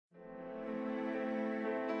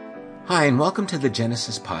Hi, and welcome to the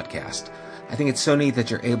Genesis Podcast. I think it's so neat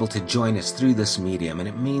that you're able to join us through this medium, and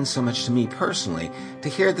it means so much to me personally to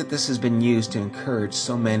hear that this has been used to encourage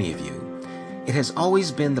so many of you. It has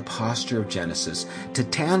always been the posture of Genesis to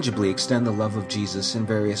tangibly extend the love of Jesus in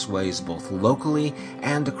various ways, both locally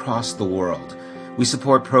and across the world. We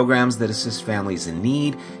support programs that assist families in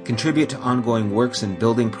need, contribute to ongoing works and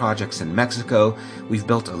building projects in Mexico. We've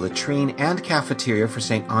built a latrine and cafeteria for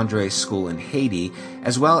St. Andre's School in Haiti,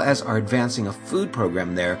 as well as are advancing a food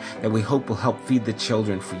program there that we hope will help feed the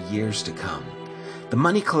children for years to come. The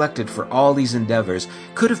money collected for all these endeavors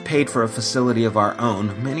could have paid for a facility of our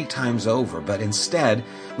own many times over, but instead,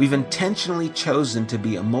 we've intentionally chosen to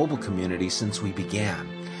be a mobile community since we began.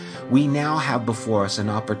 We now have before us an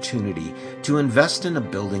opportunity to invest in a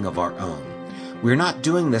building of our own. We're not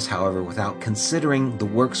doing this, however, without considering the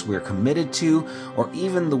works we're committed to or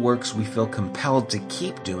even the works we feel compelled to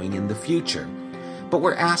keep doing in the future. But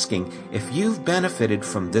we're asking if you've benefited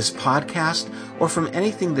from this podcast or from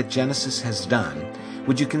anything that Genesis has done,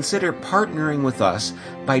 would you consider partnering with us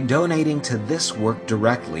by donating to this work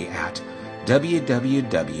directly at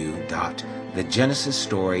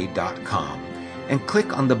www.thegenesisstory.com. and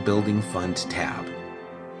click on the Building Fund tab.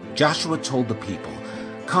 Joshua told the people,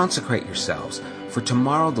 "Consecrate yourselves, for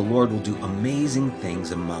tomorrow the Lord will do amazing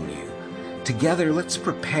things among you. Together, let's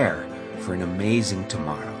prepare for an amazing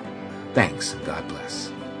tomorrow." Thanks, and God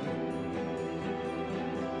bless.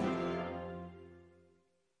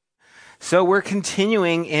 So we're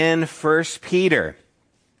continuing in 1 Peter.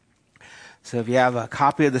 So if you have a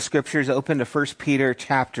copy of the scriptures, open to 1 Peter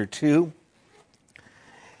chapter 2.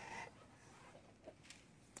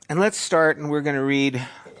 And let's start, and we're going to read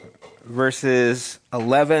verses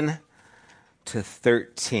 11 to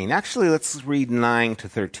 13. Actually, let's read 9 to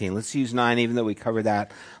 13. Let's use 9, even though we covered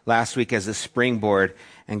that last week, as a springboard,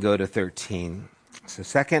 and go to 13. So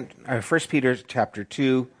 1 Peter chapter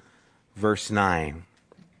 2, verse 9.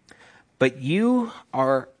 "But you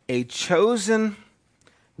are a chosen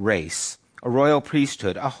race, a royal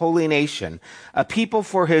priesthood, a holy nation, a people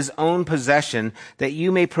for his own possession, that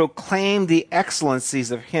you may proclaim the excellencies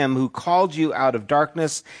of him who called you out of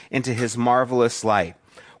darkness into his marvelous light.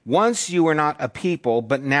 Once you were not a people,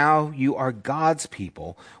 but now you are God's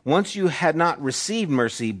people. Once you had not received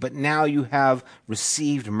mercy, but now you have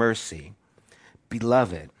received mercy.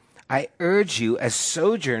 Beloved, I urge you as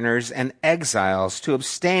sojourners and exiles to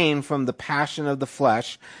abstain from the passion of the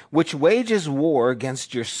flesh, which wages war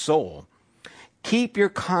against your soul. Keep your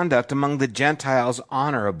conduct among the Gentiles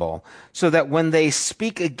honorable, so that when they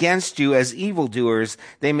speak against you as evildoers,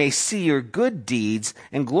 they may see your good deeds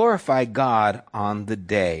and glorify God on the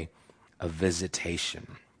day of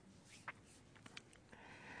visitation."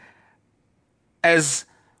 As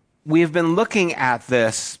we've been looking at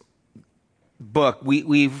this book,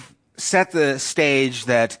 we've set the stage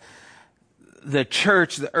that the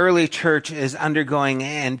church, the early church, is undergoing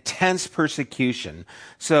intense persecution.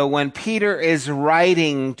 So when Peter is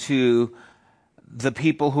writing to the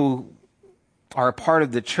people who are a part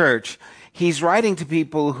of the church, he's writing to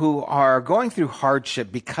people who are going through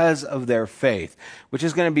hardship because of their faith, which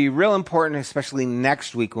is going to be real important, especially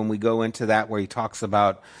next week when we go into that, where he talks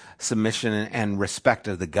about submission and respect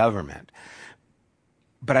of the government.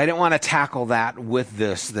 But I didn't want to tackle that with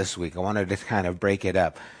this week. I wanted to kind of break it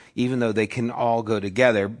up, even though they can all go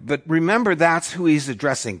together. But remember, that's who he's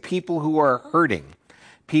addressing: people who are hurting,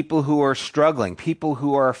 people who are struggling, people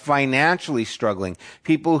who are financially struggling,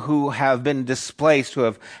 people who have been displaced, who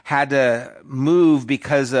have had to move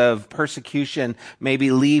because of persecution,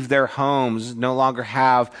 maybe leave their homes, no longer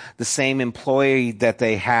have the same employer that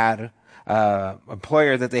they've had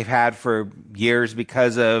for years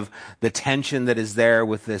because of the tension that is there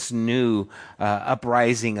with this new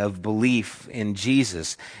uprising of belief in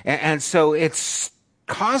Jesus. And so it's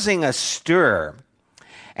causing a stir.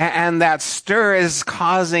 And that stir is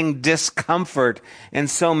causing discomfort in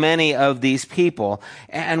so many of these people.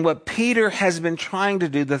 And what Peter has been trying to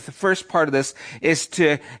do, the first part of this, is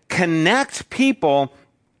to connect people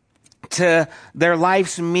to their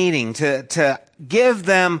life's meaning, to give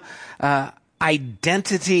them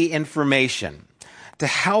identity information, to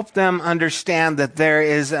help them understand that there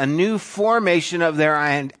is a new formation of their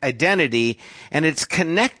identity, and it's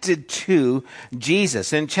connected to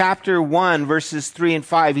Jesus. In chapter 1, verses 3 and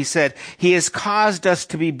 5, he said, "He has caused us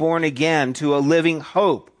to be born again to a living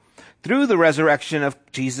hope through the resurrection of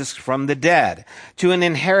Jesus from the dead, to an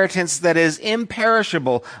inheritance that is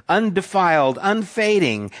imperishable, undefiled,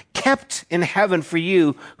 unfading, kept in heaven for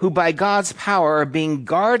you, who by God's power are being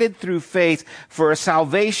guarded through faith for a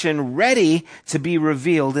salvation ready to be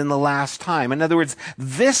revealed in the last time. In other words,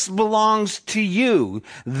 this belongs to you.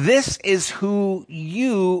 This is who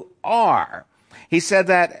you are. He said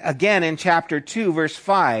that again in chapter 2, verse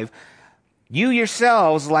 5. You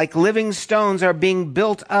yourselves, like living stones, are being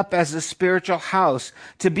built up as a spiritual house,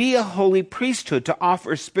 to be a holy priesthood, to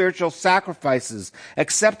offer spiritual sacrifices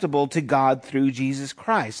acceptable to God through Jesus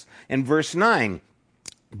Christ. In verse 9,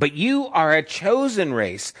 but you are a chosen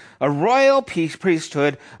race, a royal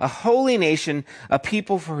priesthood, a holy nation, a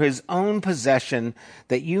people for his own possession,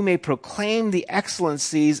 that you may proclaim the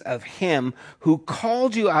excellencies of him who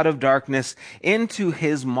called you out of darkness into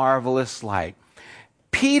his marvelous light.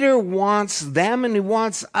 Peter wants them and he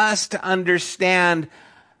wants us to understand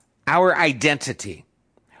our identity,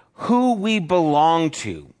 who we belong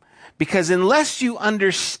to. Because unless you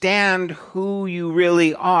understand who you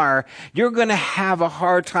really are, you're going to have a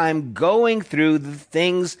hard time going through the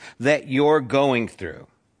things that you're going through.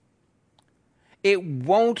 It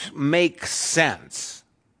won't make sense.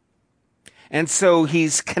 And so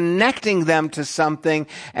he's connecting them to something,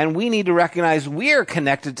 and we need to recognize we are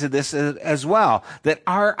connected to this as well, that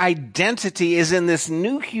our identity is in this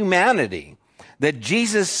new humanity that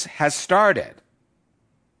Jesus has started,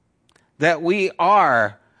 that we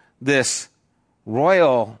are this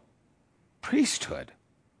royal priesthood,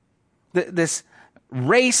 this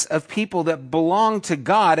race of people that belong to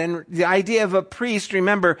God. And the idea of a priest,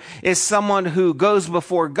 remember, is someone who goes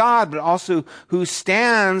before God, but also who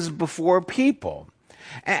stands before people.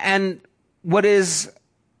 And what is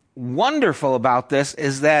wonderful about this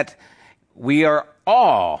is that we are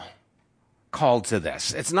all called to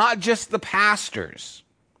this. It's not just the pastors.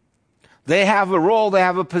 They have a role, they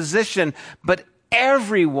have a position, but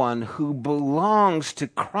everyone who belongs to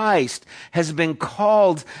Christ has been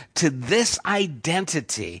called to this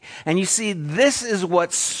identity. And you see, this is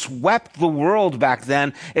what swept the world back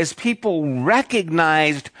then, as people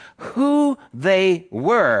recognized who they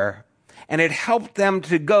were, and it helped them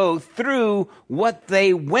to go through what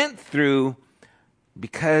they went through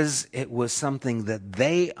because it was something that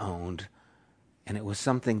they owned. And it was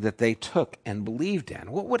something that they took and believed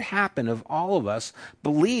in. What would happen if all of us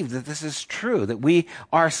believed that this is true, that we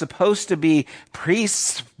are supposed to be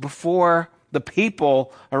priests before the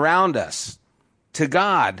people around us, to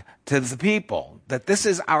God, to the people, that this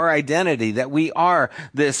is our identity, that we are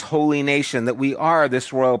this holy nation, that we are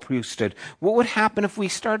this royal priesthood? What would happen if we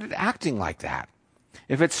started acting like that?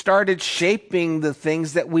 If it started shaping the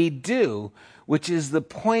things that we do, which is the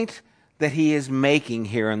point that he is making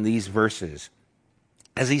here in these verses.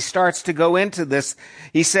 As he starts to go into this,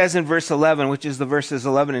 he says in verse 11, which is the verses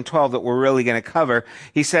 11 and 12 that we're really going to cover,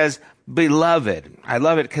 he says, beloved. I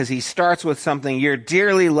love it because he starts with something. You're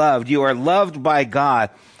dearly loved. You are loved by God.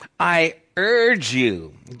 I urge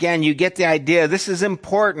you. Again, you get the idea. This is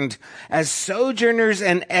important as sojourners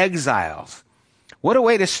and exiles. What a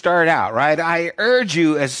way to start out, right? I urge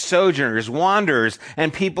you as sojourners, wanderers,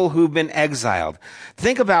 and people who've been exiled.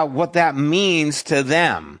 Think about what that means to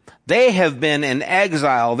them. They have been in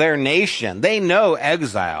exile, their nation. They know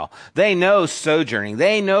exile. They know sojourning.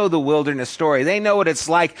 They know the wilderness story. They know what it's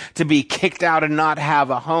like to be kicked out and not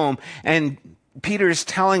have a home. And Peter's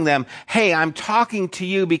telling them, hey, I'm talking to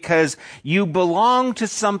you because you belong to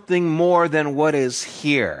something more than what is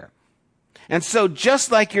here. And so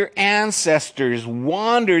just like your ancestors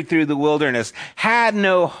wandered through the wilderness, had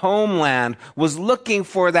no homeland, was looking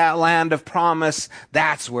for that land of promise,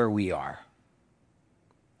 that's where we are.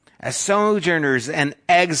 As sojourners and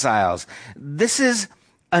exiles, this is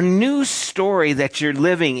a new story that you're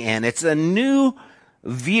living in. It's a new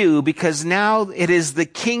view because now it is the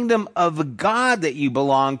kingdom of God that you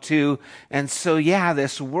belong to. And so, yeah,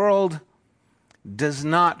 this world does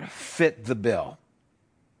not fit the bill.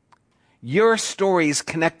 Your story is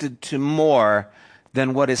connected to more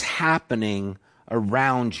than what is happening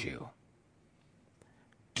around you.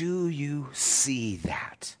 Do you see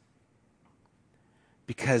that?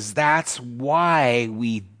 Because that's why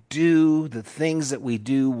we do the things that we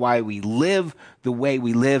do, why we live the way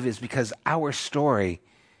we live, is because our story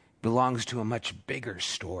belongs to a much bigger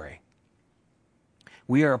story.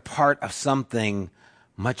 We are a part of something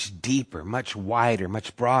much deeper, much wider,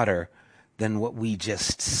 much broader than what we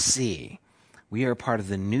just see. We are part of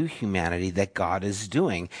the new humanity that God is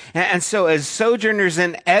doing. And so as sojourners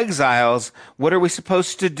and exiles, what are we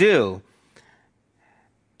supposed to do?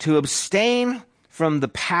 To abstain from the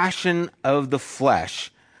passion of the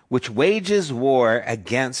flesh, which wages war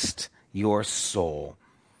against your soul.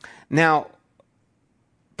 Now,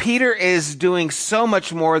 Peter is doing so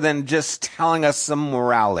much more than just telling us some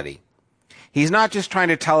morality. He's not just trying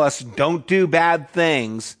to tell us, don't do bad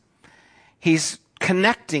things. He's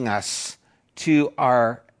connecting us to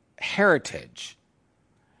our heritage.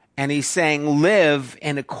 And he's saying, live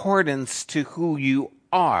in accordance to who you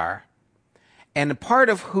are. And a part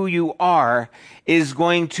of who you are is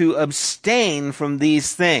going to abstain from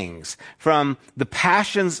these things, from the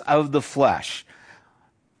passions of the flesh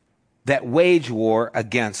that wage war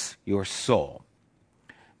against your soul.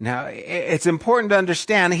 Now, it's important to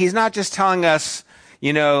understand, he's not just telling us,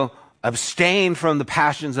 abstain from the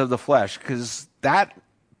passions of the flesh, because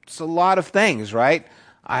that's a lot of things, right?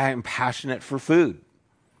 I am passionate for food.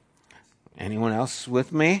 Anyone else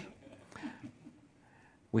with me?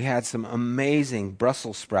 We had some amazing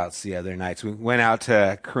Brussels sprouts the other night. So we went out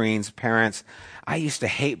to Kareen's parents. I used to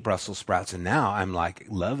hate Brussels sprouts, and now I'm like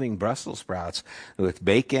loving Brussels sprouts with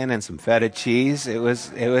bacon and some feta cheese. It was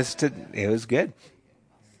good.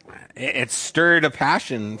 It stirred a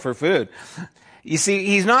passion for food. You see,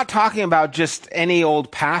 he's not talking about just any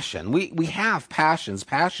old passion. We have passions.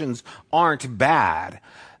 Passions aren't bad.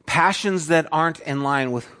 Passions that aren't in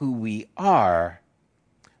line with who we are,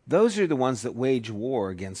 those are the ones that wage war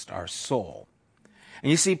against our soul.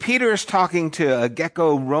 And you see, Peter is talking to a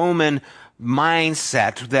Greco-Roman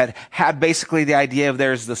mindset that had basically the idea of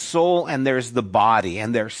there's the soul and there's the body,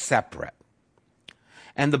 and they're separate.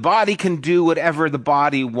 And the body can do whatever the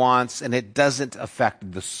body wants, and it doesn't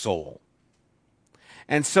affect the soul.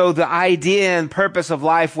 And so the idea and purpose of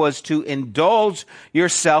life was to indulge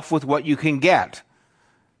yourself with what you can get.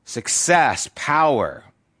 Success, power,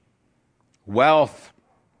 wealth.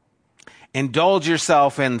 Indulge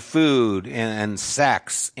yourself in food and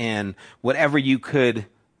sex and whatever you could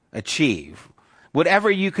achieve. Whatever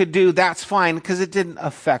you could do, that's fine, because it didn't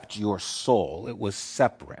affect your soul. It was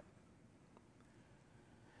separate.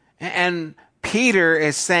 And Peter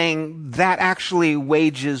is saying that actually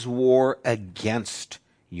wages war against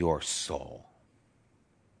your soul.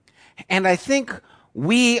 And I think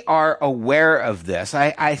we are aware of this.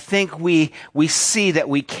 I think we see that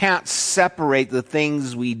we can't separate the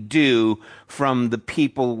things we do from the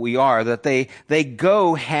people we are, that they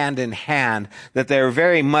go hand in hand, that they're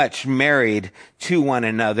very much married to one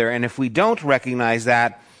another. And if we don't recognize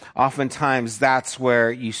that, oftentimes that's where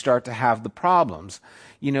you start to have the problems.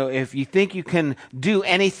 If you think you can do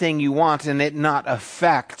anything you want and it not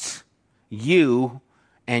affect you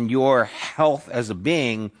and your health as a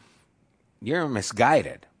being, you're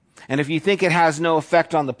misguided. And if you think it has no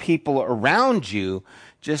effect on the people around you,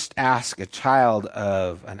 just ask a child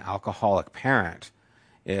of an alcoholic parent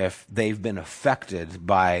if they've been affected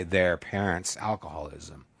by their parents'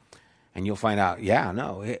 alcoholism. And you'll find out,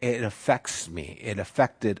 it affects me. It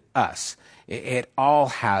affected us. It all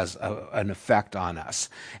has an effect on us.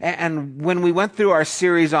 And when we went through our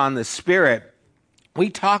series on the Spirit, we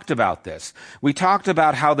talked about this. We talked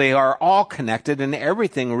about how they are all connected and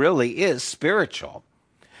everything really is spiritual.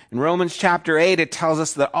 In Romans chapter 8, it tells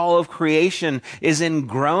us that all of creation is in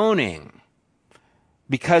groaning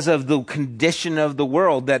because of the condition of the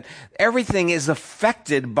world, that everything is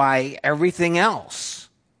affected by everything else.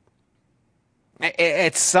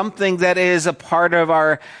 It's something that is a part of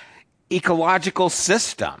our ecological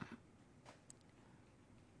system.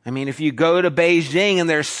 I mean, if you go to Beijing and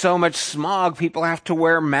there's so much smog, people have to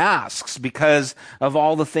wear masks because of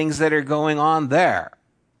all the things that are going on there.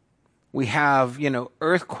 We have,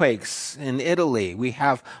 earthquakes in Italy. We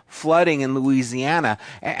have flooding in Louisiana.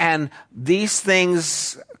 And these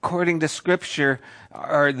things, according to Scripture,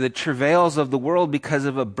 are the travails of the world because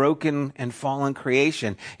of a broken and fallen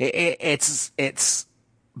creation. It's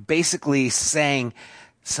basically saying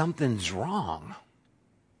something's wrong.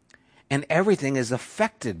 And everything is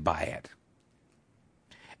affected by it.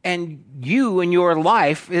 And you in your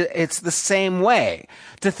life, it's the same way.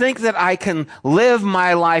 To think that I can live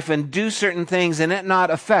my life and do certain things and it not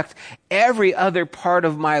affect every other part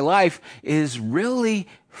of my life is really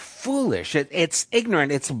foolish. It's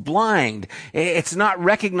ignorant. It's blind. It's not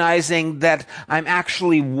recognizing that I'm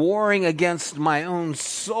actually warring against my own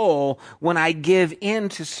soul when I give in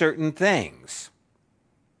to certain things.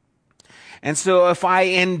 And so if I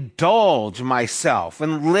indulge myself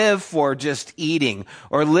and live for just eating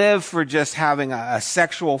or live for just having a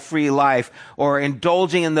sexual free life or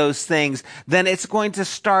indulging in those things, then it's going to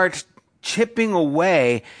start chipping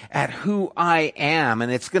away at who I am.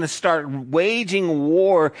 And it's going to start waging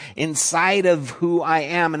war inside of who I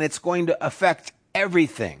am. And it's going to affect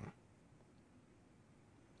everything.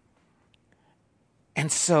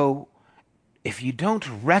 And so if you don't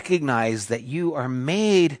recognize that you are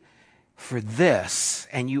made for this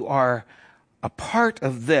and you are a part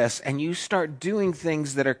of this, and you start doing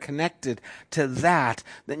things that are connected to that,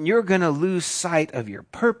 then you're going to lose sight of your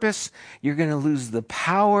purpose. You're going to lose the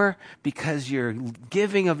power because you're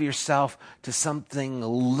giving of yourself to something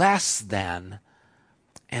less than,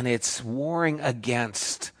 and it's warring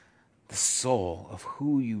against the soul of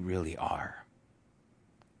who you really are.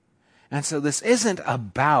 And so this isn't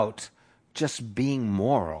about just being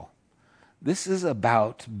moral. This is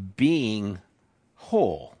about being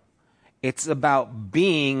whole. It's about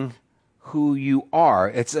being who you are.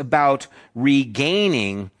 It's about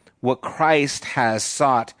regaining what Christ has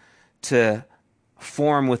sought to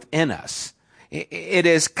form within us. It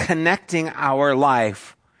is connecting our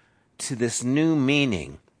life to this new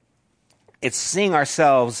meaning. It's seeing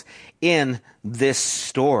ourselves in this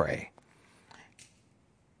story.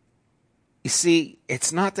 You see,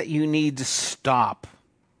 it's not that you need to stop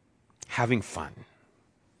having fun,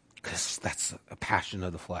 because that's a passion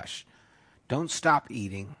of the flesh. Don't stop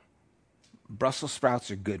eating. Brussels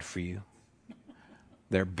sprouts are good for you.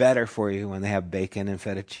 They're better for you when they have bacon and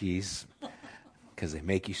feta cheese because they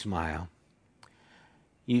make you smile.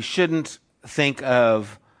 You shouldn't think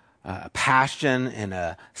of passion in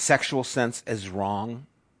a sexual sense as wrong.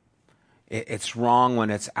 It's wrong when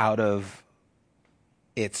it's out of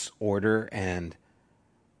its order and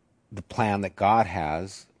the plan that God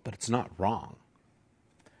has, but it's not wrong.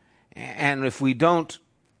 And if we don't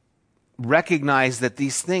recognize that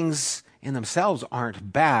these things in themselves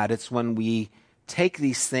aren't bad, it's when we take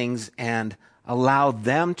these things and allow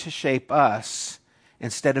them to shape us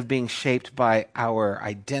instead of being shaped by our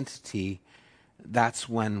identity, that's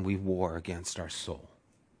when we war against our soul.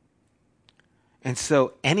 And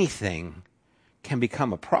so anything can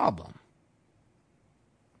become a problem.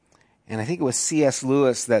 And I think it was C.S.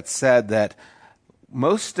 Lewis that said that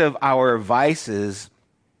most of our vices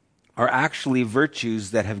are actually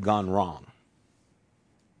virtues that have gone wrong.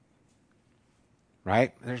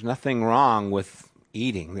 Right? There's nothing wrong with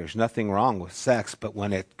eating. There's nothing wrong with sex. But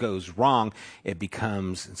when it goes wrong, it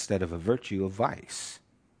becomes, instead of a virtue, a vice.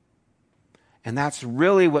 And that's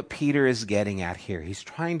really what Peter is getting at here. He's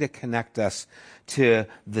trying to connect us to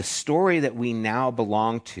the story that we now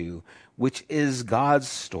belong to, which is God's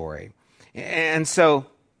story. And so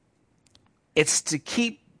it's to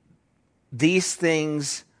keep these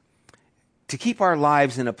things, to keep our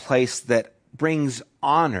lives in a place that brings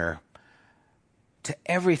honor to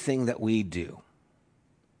everything that we do,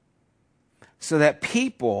 so that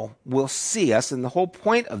people will see us. And the whole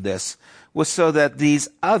point of this was so that these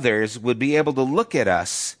others would be able to look at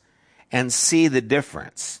us and see the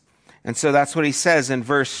difference. And so that's what he says in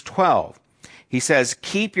verse 12. He says,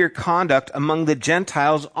 keep your conduct among the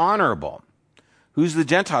Gentiles honorable. Who's the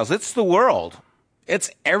Gentiles? It's the world. It's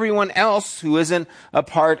everyone else who isn't a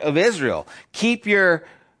part of Israel. Keep your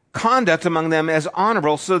conduct among them as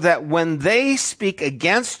honorable, so that when they speak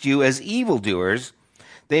against you as evildoers,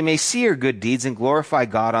 they may see your good deeds and glorify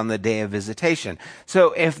God on the day of visitation.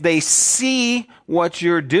 So if they see what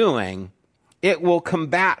you're doing, it will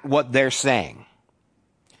combat what they're saying.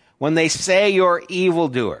 When they say you're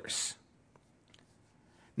evildoers.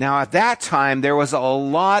 Now at that time, there was a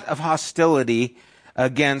lot of hostility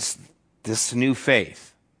against this new faith.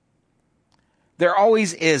 There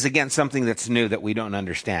always is against something that's new that we don't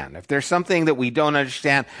understand. If there's something that we don't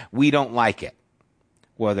understand, we don't like it.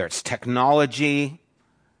 Whether it's technology,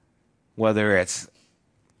 whether it's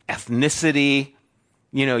ethnicity,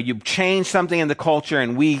 you change something in the culture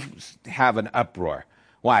and we have an uproar.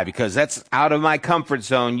 Why? Because that's out of my comfort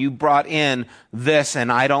zone. You brought in this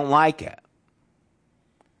and I don't like it.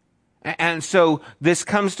 And so this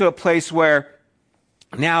comes to a place where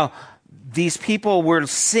now these people were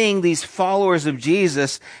seeing these followers of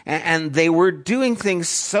Jesus, and they were doing things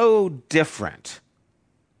so different.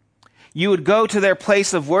 You would go to their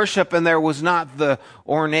place of worship, and there was not the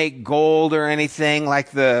ornate gold or anything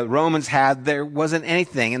like the Romans had. There wasn't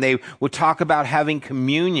anything. And they would talk about having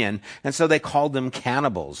communion, and so they called them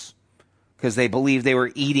cannibals because they believed they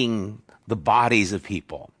were eating the bodies of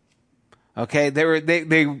people. Okay,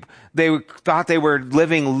 they thought they were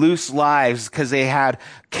living loose lives because they had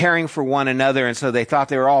caring for one another, and so they thought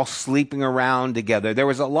they were all sleeping around together. There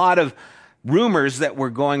was a lot of rumors that were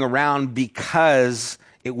going around because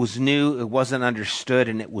it was new, it wasn't understood,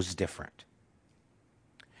 and it was different.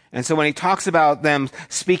 And so when he talks about them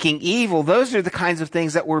speaking evil, those are the kinds of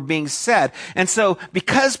things that were being said. And so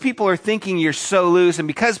because people are thinking you're so loose, and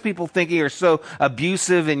because people think you're so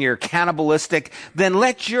abusive and you're cannibalistic, then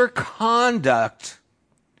let your conduct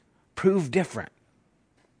prove different.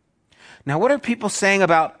 Now, what are people saying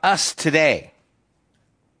about us today?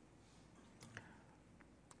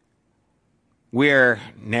 We're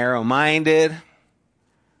narrow-minded.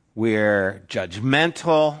 We're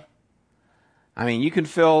judgmental. I mean, you can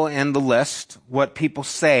fill in the list what people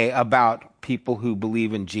say about people who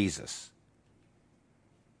believe in Jesus.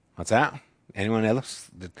 What's that? Anyone else?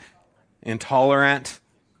 Intolerant,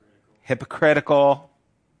 hypocritical,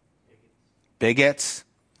 bigots.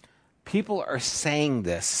 People are saying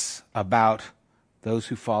this about those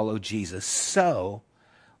who follow Jesus. So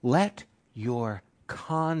let your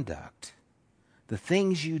conduct, the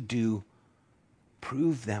things you do,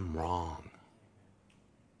 prove them wrong.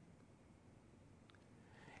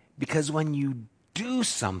 Because when you do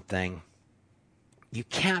something, you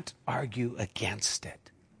can't argue against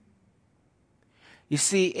it. You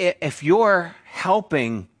see, if you're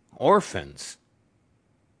helping orphans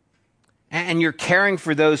and you're caring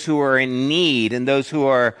for those who are in need and those who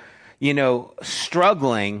are,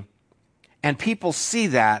 struggling, and people see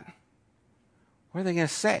that, what are they going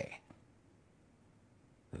to say?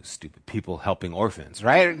 Those stupid people helping orphans,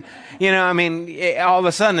 right? All of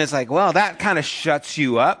a sudden it's like, well, that kind of shuts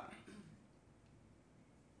you up.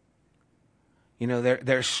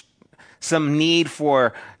 There's some need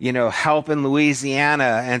for, help in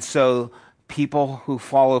Louisiana, and so people who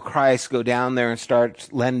follow Christ go down there and start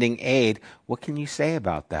lending aid. What can you say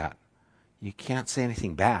about that? You can't say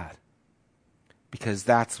anything bad, because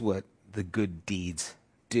that's what the good deeds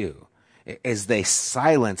do, is they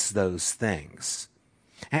silence those things.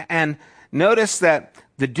 And notice that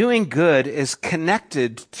the doing good is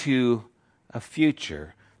connected to a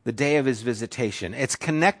future, the day of his visitation. It's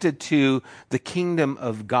connected to the kingdom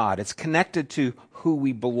of God. It's connected to who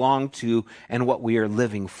we belong to and what we are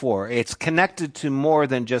living for. It's connected to more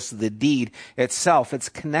than just the deed itself. It's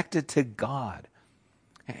connected to God.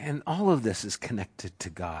 And all of this is connected to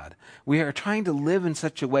God. We are trying to live in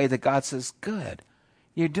such a way that God says, good,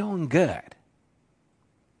 you're doing good.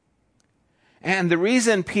 And the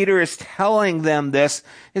reason Peter is telling them this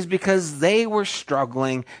is because they were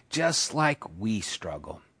struggling just like we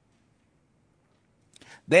struggle.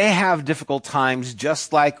 They have difficult times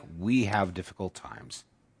just like we have difficult times.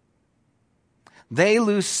 They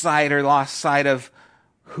lost sight of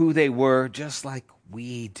who they were just like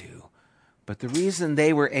we do. But the reason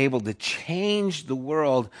they were able to change the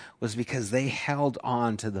world was because they held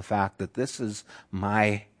on to the fact that this is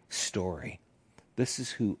my story. This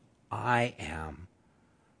is who I am.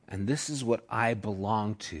 And this is what I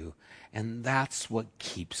belong to. And that's what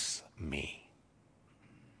keeps me.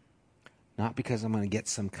 Not because I'm going to get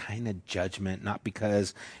some kind of judgment. Not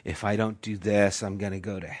because if I don't do this, I'm going to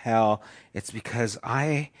go to hell. It's because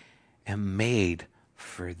I am made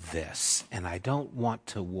for this. And I don't want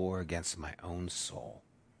to war against my own soul.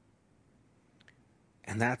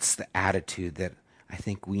 And that's the attitude that I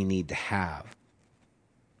think we need to have.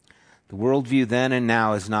 The worldview then and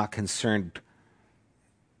now is not concerned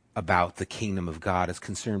about the kingdom of God. It's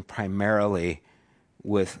concerned primarily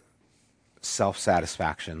with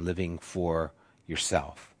self-satisfaction, living for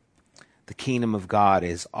yourself. The kingdom of God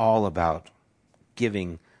is all about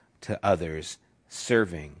giving to others,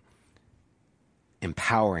 serving,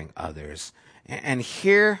 empowering others. And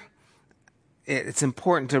here, it's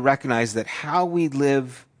important to recognize that how we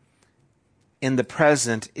live in the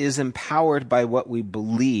present is empowered by what we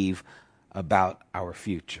believe about our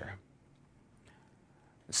future.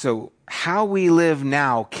 So how we live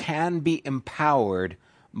now can be empowered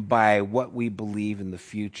by what we believe in the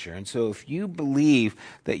future. And so if you believe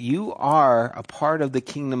that you are a part of the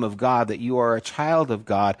kingdom of God, that you are a child of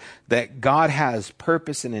God, that God has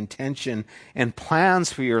purpose and intention and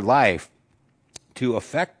plans for your life to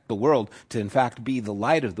affect the world, to in fact be the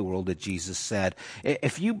light of the world that Jesus said,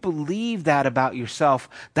 if you believe that about yourself,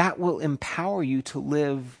 that will empower you to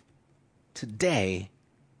live today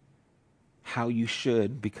how you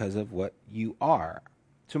should because of what you are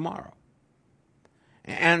tomorrow.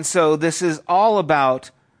 And so this is all about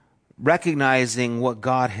recognizing what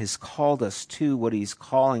God has called us to, what he's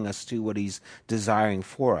calling us to, what he's desiring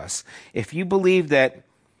for us. If you believe that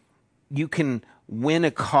you can win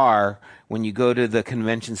a car when you go to the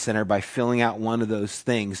convention center by filling out one of those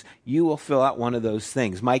things, you will fill out one of those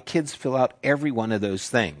things. My kids fill out every one of those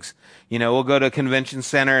things. We'll go to a convention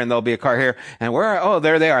center and there'll be a car here and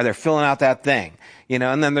there they are. They're filling out that thing.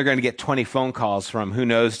 And then they're going to get 20 phone calls from who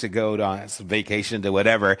knows to go on vacation to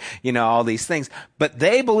whatever, all these things. But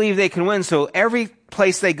they believe they can win. So every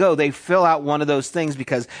place they go, they fill out one of those things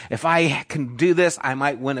because if I can do this, I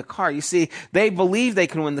might win a car. You see, they believe they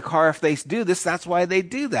can win the car if they do this. That's why they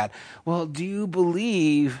do that. Well, do you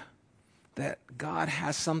believe that God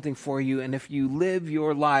has something for you, and if you live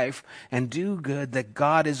your life and do good, that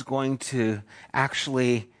God is going to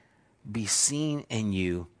actually be seen in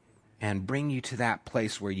you and bring you to that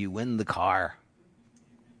place where you win the car.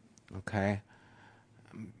 Okay?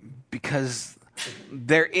 Because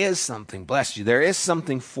there is something, bless you, there is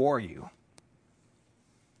something for you.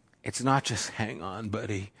 It's not just, hang on,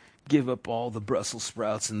 buddy, give up all the Brussels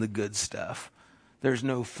sprouts and the good stuff. There's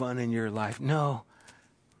no fun in your life. No,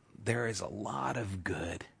 there is a lot of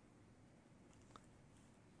good.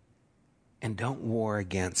 And don't war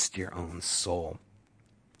against your own soul.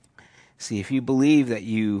 See, if you believe that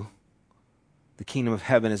the kingdom of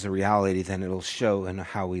heaven is a reality, then it'll show in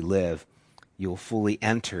how we live. You'll fully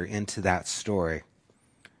enter into that story.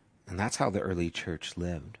 And that's how the early church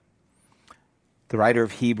lived. The writer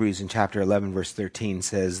of Hebrews in chapter 11, verse 13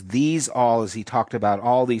 says, these all, as he talked about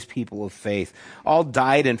all these people of faith, all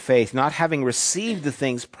died in faith, not having received the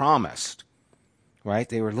things promised. Right?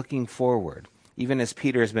 They were looking forward. Even as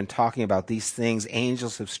Peter has been talking about these things,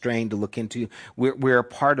 angels have strained to look into. We're a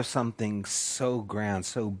part of something so grand,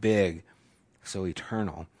 so big, so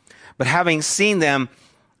eternal. But having seen them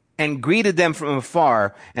and greeted them from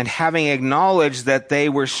afar, and having acknowledged that they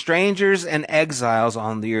were strangers and exiles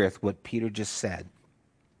on the earth, what Peter just said.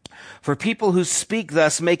 For people who speak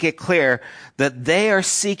thus make it clear that they are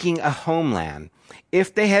seeking a homeland.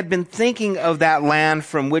 If they had been thinking of that land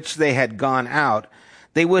from which they had gone out,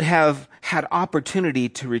 they would have had opportunity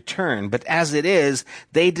to return. But as it is,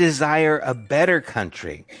 they desire a better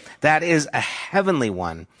country, that is, a heavenly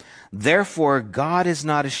one. Therefore, God is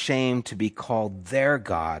not ashamed to be called their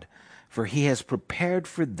God, for he has prepared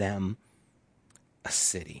for them a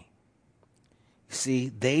city. See,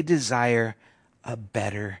 they desire a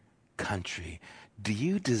better country. Do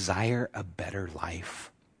you desire a better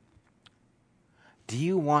life? Do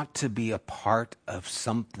you want to be a part of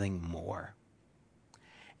something more?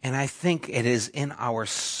 And I think it is in our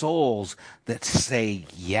souls that say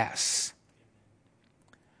yes.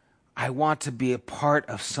 I want to be a part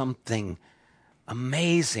of something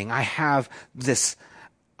amazing. I have this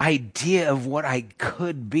idea of what I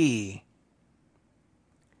could be.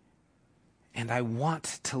 And I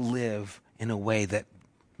want to live in a way that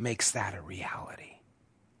makes that a reality.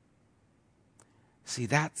 See,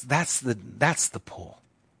 that's the pull.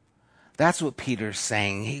 That's what Peter's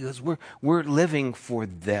saying. He goes, we're living for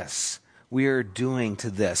this. We are doing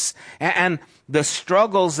to this. And the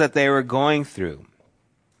struggles that they were going through,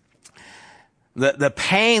 the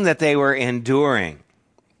pain that they were enduring,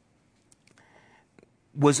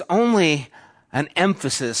 was only an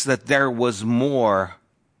emphasis that there was more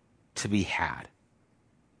to be had.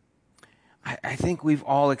 I think we've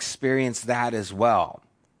all experienced that as well.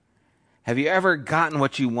 Have you ever gotten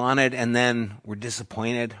what you wanted and then were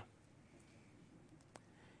disappointed?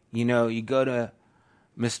 You know, you go to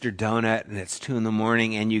Mr. Donut and it's 2 a.m.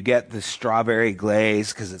 and you get the strawberry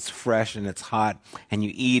glaze because it's fresh and it's hot, and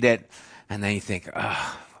you eat it, and then you think, oh,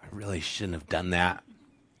 I really shouldn't have done that.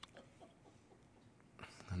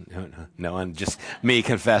 No, I'm just me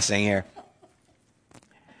confessing here.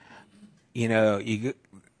 You know,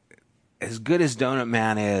 as good as Donut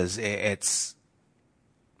Man is, it's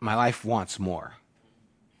my life wants more.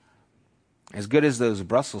 As good as those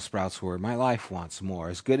Brussels sprouts were, my life wants more.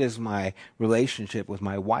 As good as my relationship with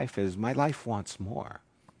my wife is, my life wants more.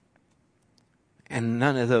 And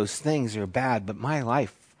none of those things are bad, but my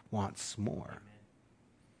life wants more.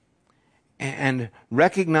 And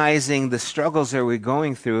recognizing the struggles that we're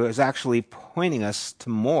going through is actually pointing us to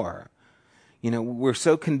more. You know, we're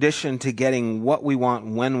so conditioned to getting what we want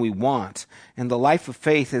when we want. And the life of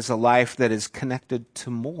faith is a life that is connected to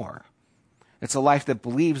more. It's a life that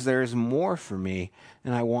believes there is more for me,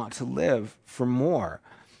 and I want to live for more,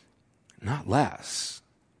 not less.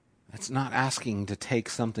 It's not asking to take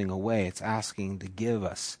something away. It's asking to give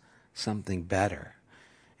us something better.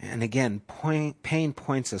 And again, pain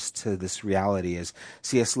points us to this reality. As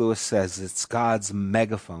C.S. Lewis says, it's God's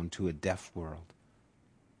megaphone to a deaf world.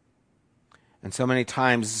 And so many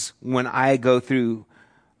times when I go through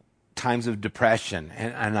times of depression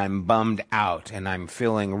and I'm bummed out and I'm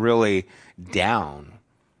feeling really down,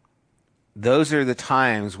 those are the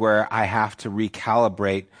times where I have to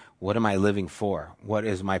recalibrate, what am I living for? What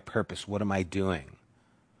is my purpose? What am I doing?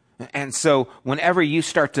 And so whenever you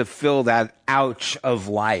start to feel that ouch of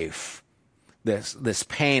life, this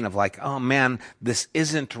pain of like, oh man, this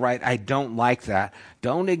isn't right, I don't like that,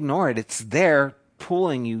 don't ignore it. It's there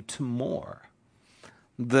pulling you to more.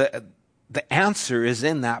 The answer is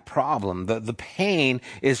in that problem. The pain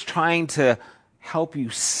is trying to help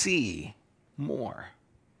you see more.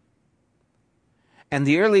 And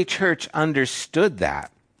the early church understood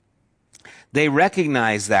that. They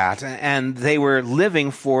recognized that, and they were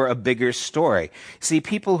living for a bigger story. See,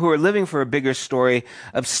 people who are living for a bigger story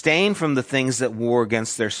abstain from the things that war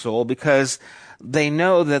against their soul because they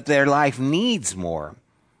know that their life needs more,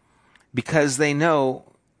 because they know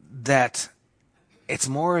that it's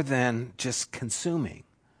more than just consuming.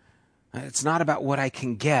 It's not about what I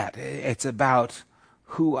can get. It's about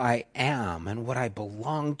who I am and what I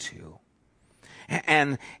belong to.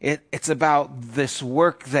 And it's about this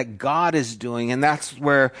work that God is doing, and that's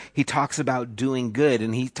where he talks about doing good.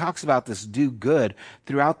 And he talks about this do good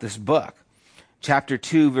throughout this book. Chapter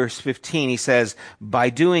 2, verse 15, he says, by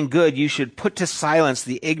doing good, you should put to silence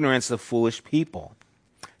the ignorance of foolish people.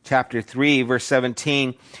 Chapter 3, verse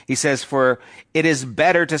 17, he says, for it is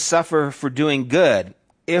better to suffer for doing good,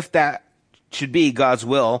 if that should be God's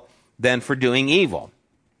will, than for doing evil.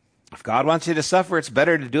 If God wants you to suffer, it's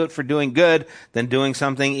better to do it for doing good than doing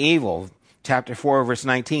something evil. Chapter 4, verse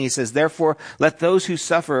 19, he says, therefore, let those who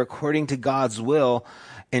suffer according to God's will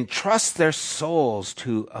entrust their souls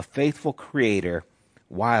to a faithful Creator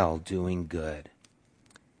while doing good.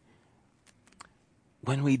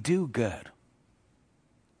 When we do good,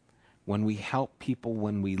 when we help people,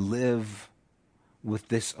 when we live with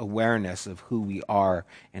this awareness of who we are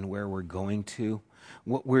and where we're going to,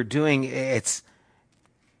 what we're doing, it's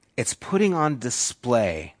putting on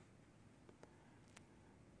display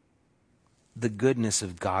the goodness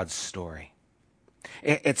of God's story.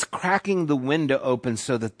 It's cracking the window open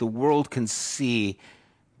so that the world can see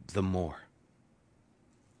the more.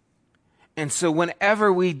 And so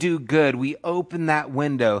whenever we do good, we open that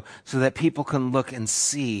window so that people can look and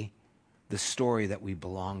see the story that we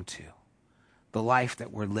belong to, the life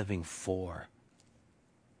that we're living for.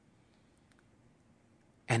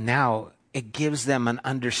 And now it gives them an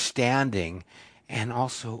understanding and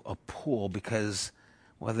also a pull, because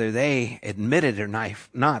whether they admit it or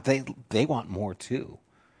not, they want more too.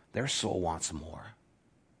 Their soul wants more.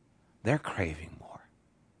 They're craving more.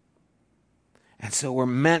 And so we're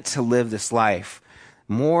meant to live this life.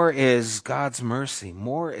 More is God's mercy.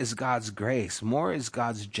 More is God's grace. More is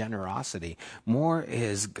God's generosity. More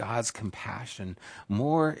is God's compassion.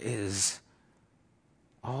 More is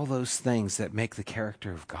all those things that make the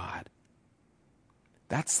character of God.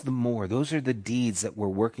 That's the more. Those are the deeds that we're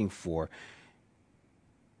working for.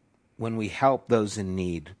 When we help those in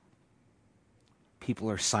need, people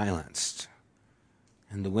are silenced,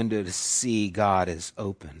 and the window to see God is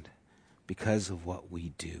opened because of what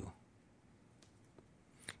we do.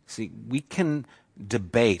 See, we can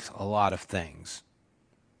debate a lot of things,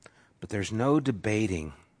 but there's no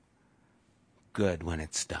debating good when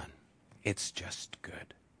it's done. It's just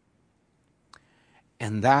good.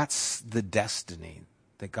 And that's the destiny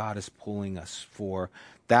that God is pulling us for.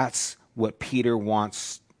 That's what Peter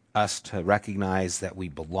wants us to recognize that we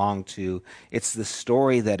belong to. It's the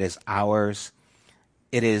story that is ours.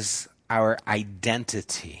 It is our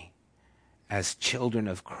identity as children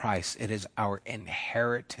of Christ. It is our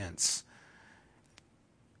inheritance.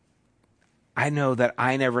 I know that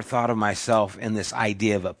I never thought of myself in this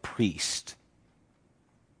idea of a priest.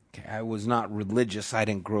 Okay, I was not religious. I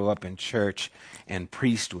didn't grow up in church, and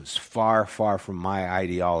priest was far, far from my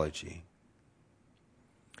ideology.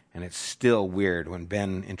 And it's still weird when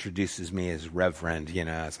Ben introduces me as reverend.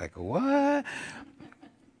 It's like, what?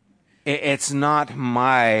 It's not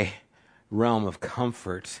my realm of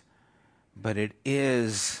comfort, but it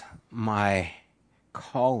is my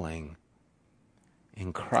calling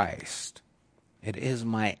in Christ. It is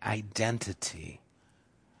my identity.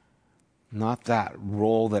 Not that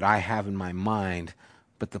role that I have in my mind,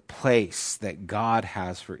 but the place that God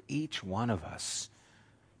has for each one of us.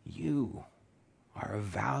 You are of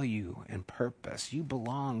value and purpose. You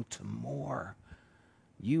belong to more.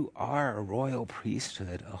 You are a royal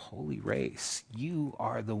priesthood, a holy race. You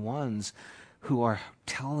are the ones who are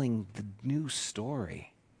telling the new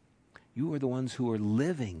story. You are the ones who are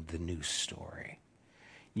living the new story.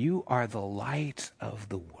 You are the light of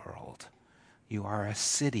the world. You are a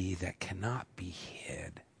city that cannot be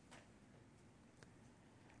hid.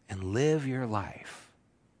 And live your life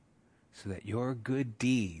so that your good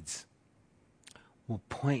deeds will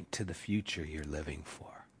point to the future you're living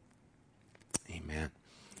for. Amen.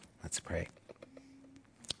 Let's pray.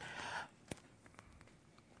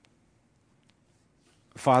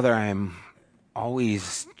 Father, I'm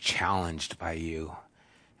always challenged by you,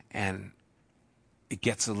 and it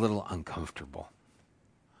gets a little uncomfortable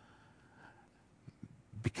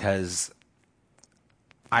because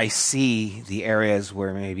I see the areas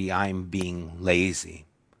where maybe I'm being lazy,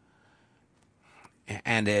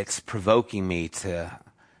 and it's provoking me to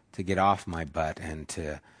get off my butt and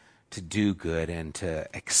to to do good and to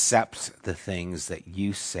accept the things that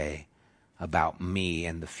you say about me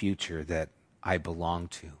and the future that I belong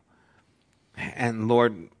to. And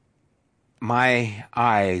Lord, my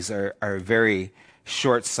eyes are very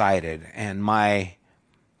short-sighted, and my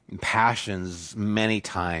passions many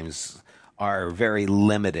times are very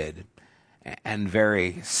limited and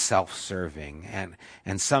very self-serving.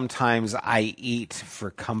 And sometimes I eat for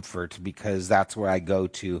comfort because that's where I go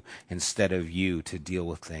to instead of you to deal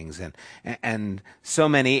with things. And so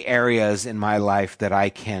many areas in my life that I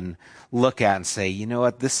can look at and say, you know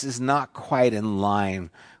what, this is not quite in line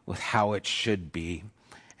with how it should be.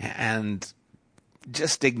 And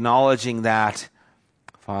just acknowledging that,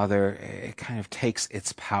 Father, it kind of takes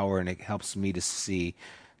its power and it helps me to see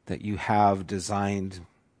that you have designed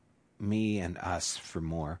me and us for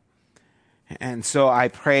more. And so I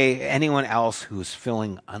pray anyone else who's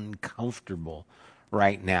feeling uncomfortable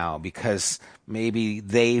right now because maybe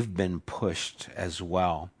they've been pushed as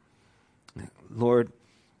well. Lord,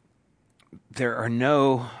 there are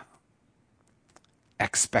no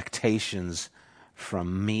expectations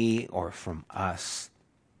from me or from us,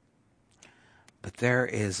 but there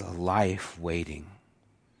is a life waiting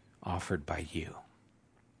offered by you.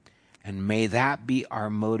 And may that be our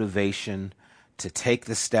motivation to take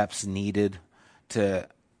the steps needed, to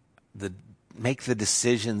make the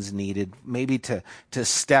decisions needed, maybe to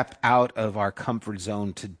step out of our comfort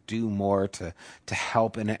zone, to do more, to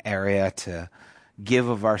help in an area, to give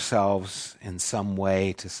of ourselves in some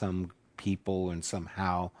way to some people and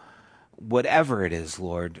somehow. Whatever it is,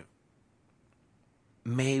 Lord,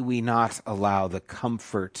 may we not allow the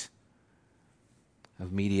comfort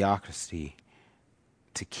of mediocrity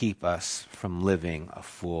to keep us from living a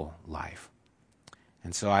full life.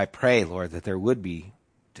 And so I pray, Lord, that there would be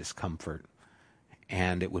discomfort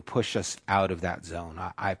and it would push us out of that zone.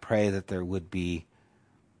 I pray that there would be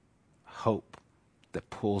hope that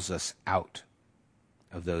pulls us out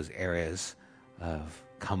of those areas of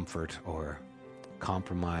comfort or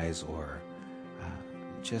compromise or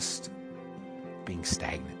just being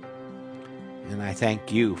stagnant. And I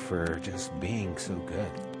thank you for just being so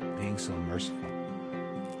good, being so merciful,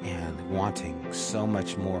 and wanting so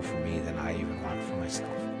much more for me than I even want for myself.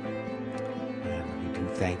 And we do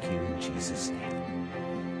thank you in Jesus' name.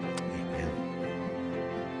 Amen.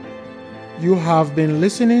 You have been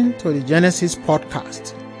listening to the Genesis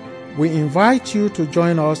podcast. We invite you to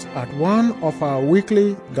join us at one of our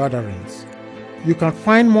weekly gatherings. You can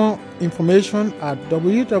find more information at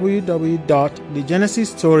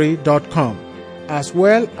www.thegenesisstory.com, as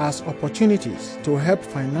well as opportunities to help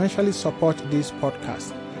financially support this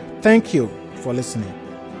podcast. Thank you for listening.